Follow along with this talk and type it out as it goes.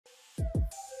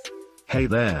Hey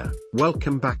there,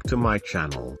 welcome back to my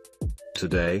channel.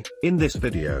 Today, in this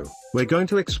video, we're going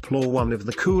to explore one of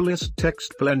the coolest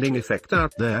text blending effect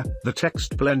out there, the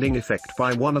text blending effect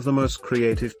by one of the most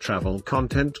creative travel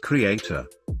content creator,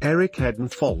 Erik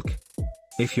Hedenfalk.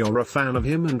 If you're a fan of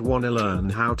him and want to learn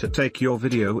how to take your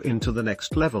video into the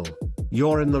next level,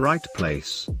 you're in the right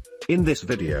place. In this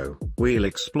video, we'll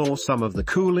explore some of the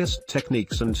coolest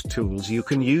techniques and tools you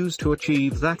can use to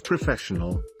achieve that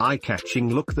professional,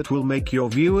 eye-catching look that will make your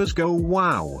viewers go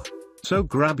wow. So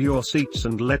grab your seats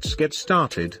and let's get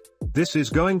started. This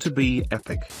is going to be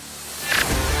epic.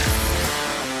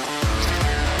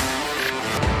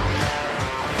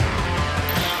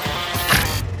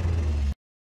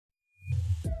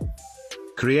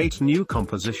 Create new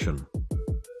composition.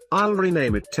 I'll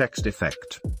rename it text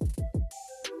effect.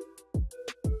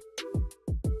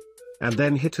 And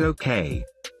then hit OK.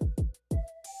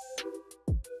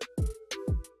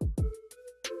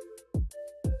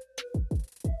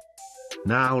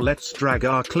 Now let's drag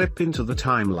our clip into the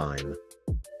timeline.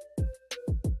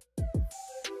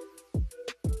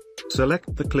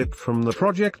 Select the clip from the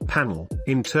project panel,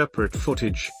 Interpret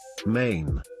Footage,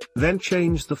 Main. Then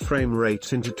change the frame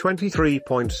rate into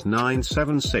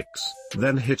 23.976,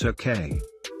 then hit OK.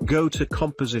 Go to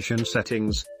Composition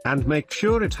Settings, and make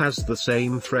sure it has the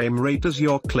same frame rate as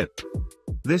your clip.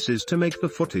 This is to make the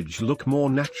footage look more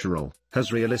natural,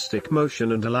 has realistic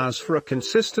motion and allows for a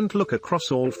consistent look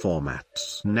across all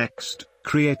formats. Next,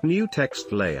 create new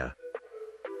text layer.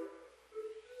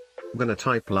 I'm gonna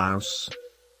type LAOS.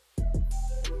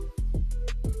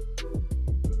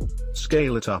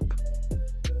 Scale it up.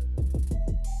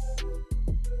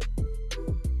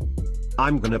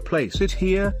 I'm gonna place it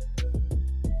here.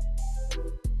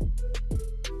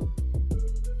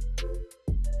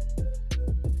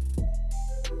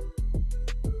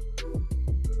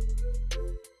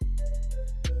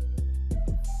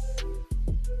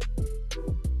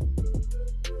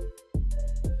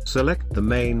 Select the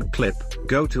main clip,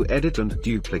 go to Edit and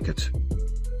Duplicate.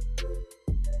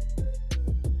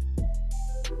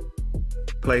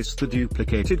 Place the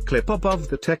duplicated clip above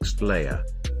the text layer.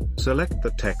 Select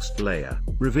the text layer,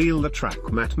 reveal the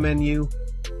track matte menu.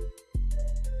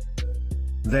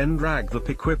 Then drag the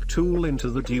Pick Whip tool into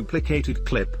the duplicated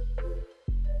clip.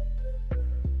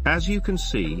 As you can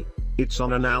see, it's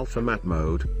on an alpha matte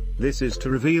mode. This is to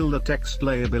reveal the text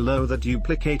layer below the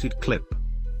duplicated clip.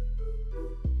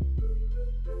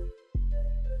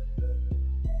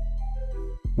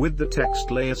 With the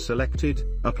text layer selected,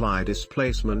 apply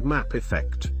Displacement Map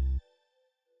effect.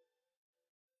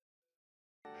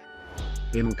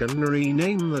 I'm gonna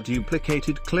rename the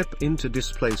duplicated clip into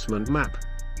Displacement Map.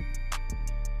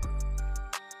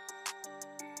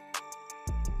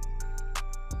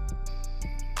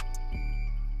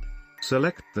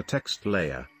 Select the text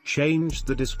layer, change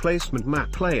the Displacement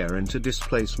Map layer into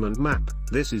Displacement Map.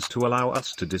 This is to allow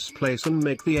us to displace and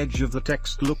make the edge of the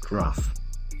text look rough.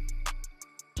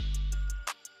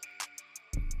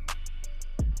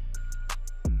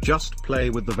 Just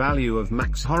play with the value of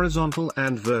max horizontal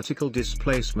and vertical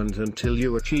displacement until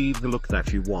you achieve the look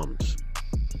that you want.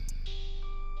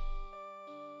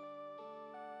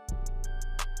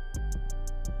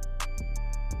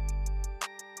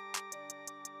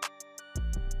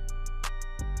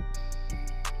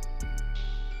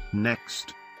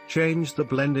 Next, change the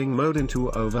blending mode into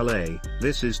overlay.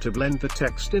 This is to blend the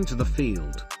text into the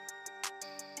field.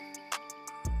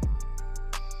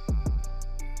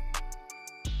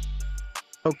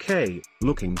 Okay,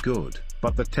 looking good,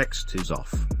 but the text is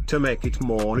off. To make it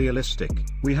more realistic,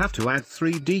 we have to add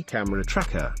 3D camera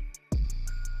tracker.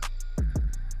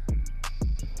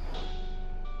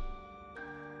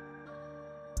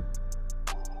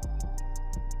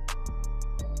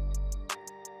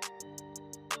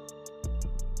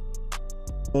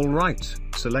 Alright,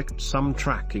 select some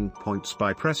tracking points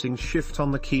by pressing Shift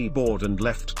on the keyboard and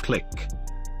left click.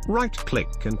 Right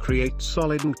click and create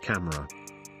solid and camera.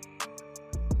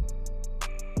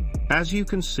 As you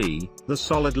can see, the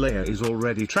solid layer is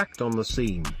already tracked on the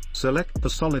scene. Select the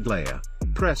solid layer,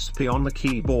 press P on the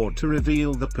keyboard to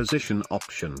reveal the position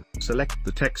option. Select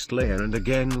the text layer and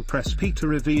again press P to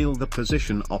reveal the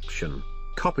position option.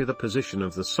 Copy the position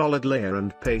of the solid layer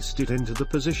and paste it into the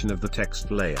position of the text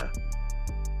layer.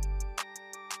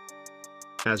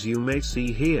 As you may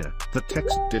see here, the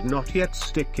text did not yet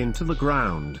stick into the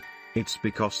ground. It's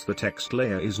because the text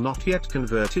layer is not yet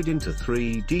converted into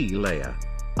 3D layer.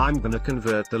 I'm gonna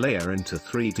convert the layer into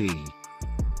 3D.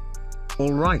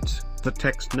 Alright, the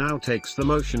text now takes the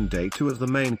motion data of the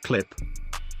main clip.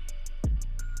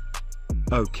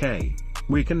 Okay,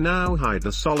 we can now hide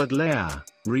the solid layer.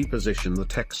 reposition the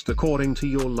text according to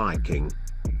your liking.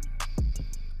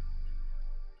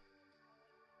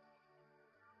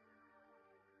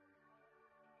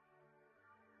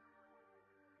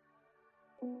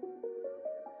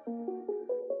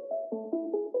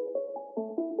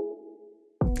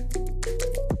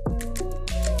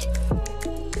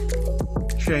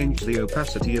 Change the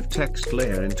opacity of text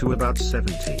layer into about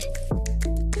 70.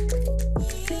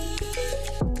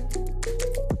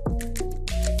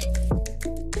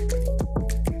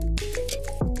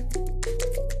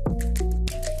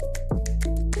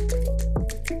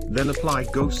 Then apply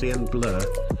Gaussian blur.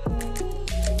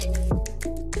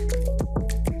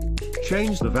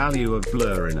 Change the value of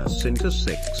blurriness into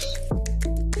 6.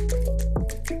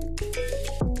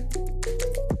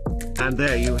 And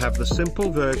there you have the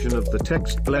simple version of the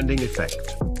text blending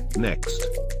effect. Next,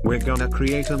 we're gonna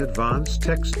create an advanced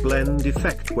text blend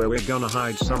effect where we're gonna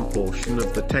hide some portion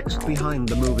of the text behind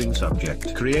the moving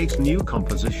subject. Create new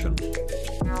composition.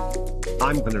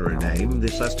 I'm gonna rename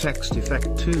this as text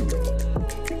effect 2.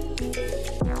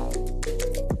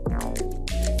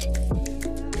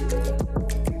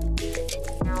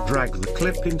 Drag the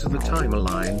clip into the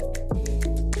timeline.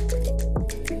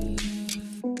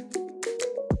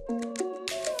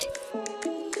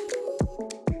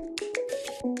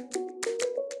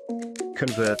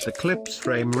 Convert the clip's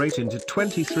frame rate into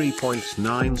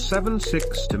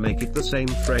 23.976 to make it the same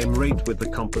frame rate with the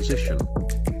composition.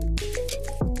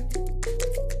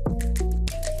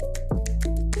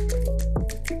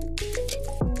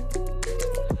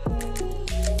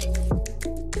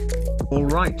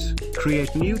 Alright,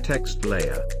 create new text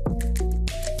layer.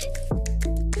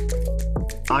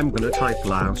 I'm gonna type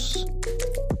LAOS.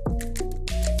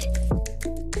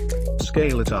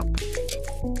 Scale it up.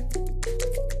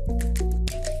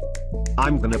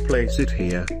 I'm gonna place it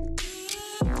here.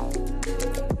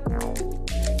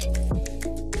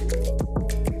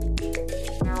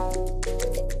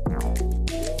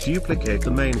 Duplicate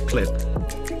the main clip.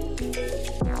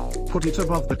 Put it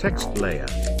above the text layer.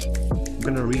 I'm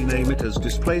gonna rename it as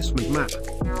displacement map.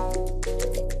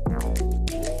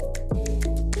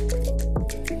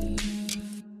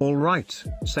 Alright,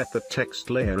 set the text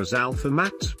layer as alpha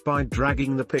matte by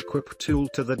dragging the pick whip tool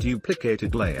to the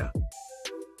duplicated layer.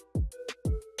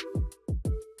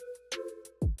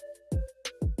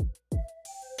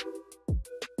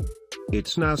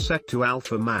 It's now set to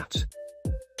alpha matte.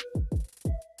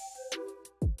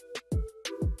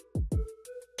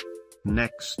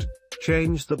 Next,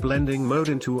 change the blending mode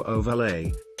into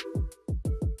overlay.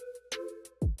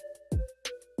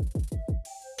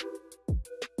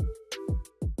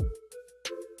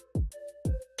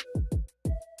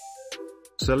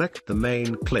 Select the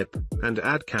main clip, and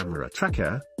add camera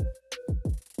tracker.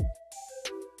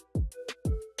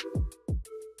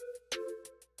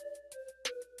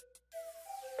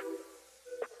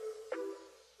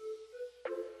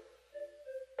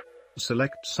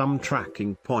 Select some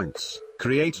tracking points,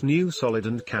 create new solid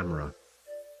and camera.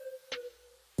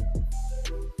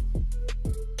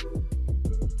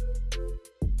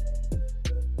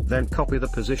 Then copy the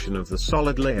position of the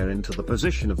solid layer into the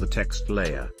position of the text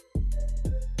layer.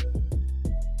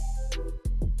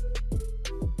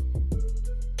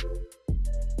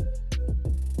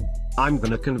 I'm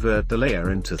gonna convert the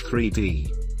layer into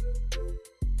 3D.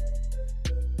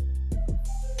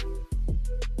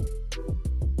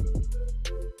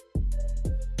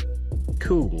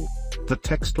 Cool. The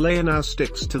text layer now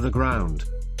sticks to the ground.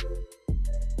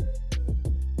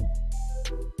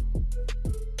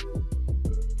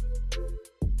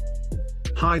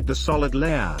 Hide the solid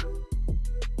layer.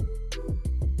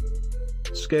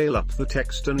 Scale up the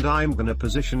text and I'm gonna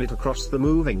position it across the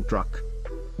moving truck.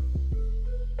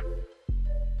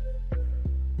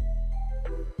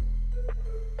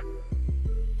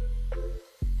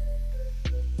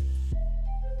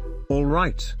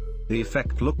 Alright. The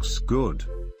effect looks good,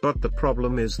 but the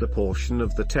problem is the portion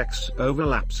of the text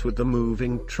overlaps with the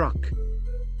moving truck.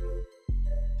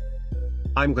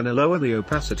 I'm gonna lower the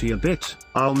opacity a bit,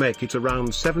 I'll make it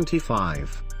around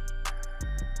 75.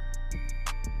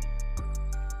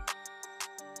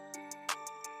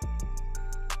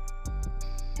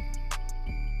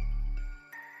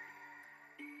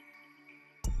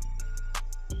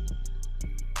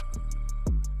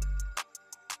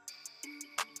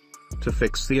 To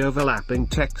fix the overlapping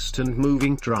text and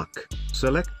moving truck,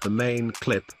 select the main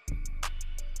clip.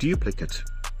 Duplicate.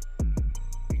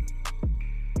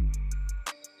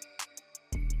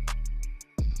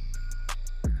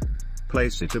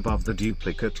 Place it above the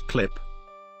duplicate clip.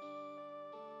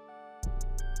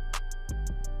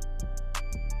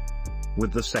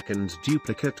 With the second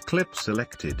duplicate clip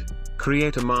selected,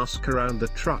 Create a mask around the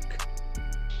truck.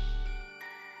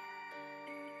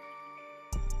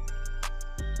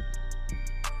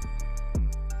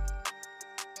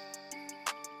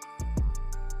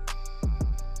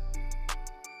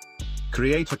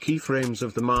 Create a keyframes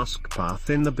of the mask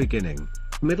path in the beginning,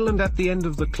 middle and at the end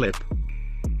of the clip.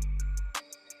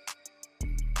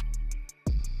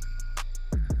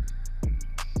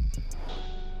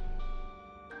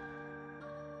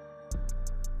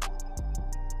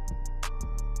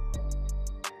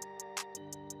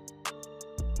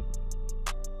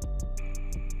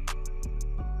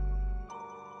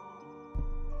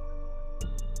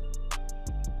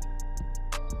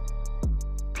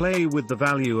 Play with the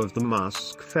value of the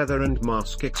mask feather and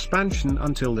mask expansion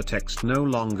until the text no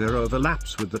longer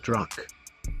overlaps with the truck.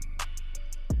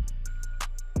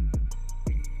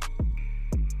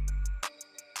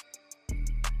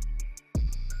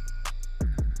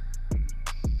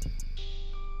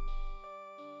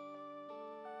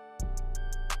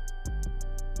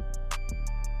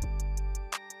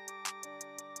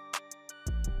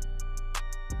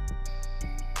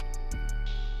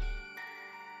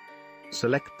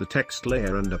 Select the text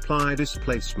layer and apply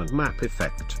displacement map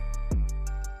effect.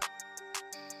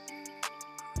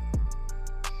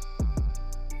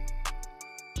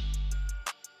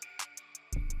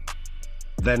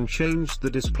 Then change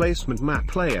the displacement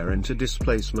map layer into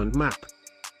displacement map.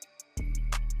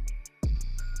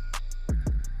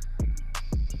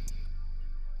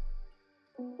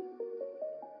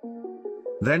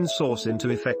 Then source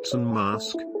into effects and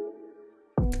mask.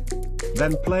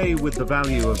 Then play with the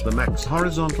value of the max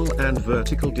horizontal and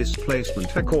vertical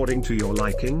displacement according to your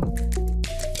liking.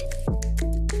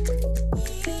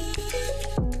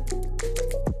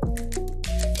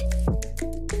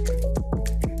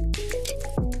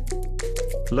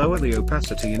 Lower the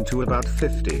opacity into about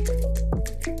 50.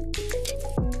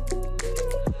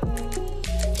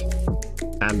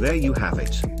 And there you have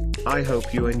it. I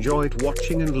hope you enjoyed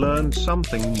watching and learned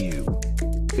something new.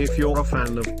 If you're a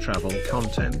fan of travel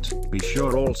content, be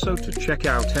sure also to check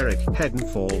out Erik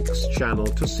Hedenfalk's channel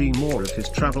to see more of his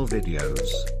travel videos.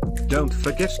 Don't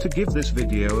forget to give this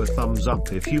video a thumbs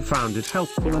up if you found it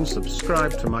helpful and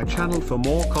subscribe to my channel for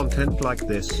more content like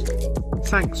this.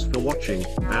 Thanks for watching,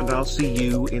 and I'll see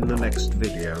you in the next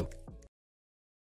video.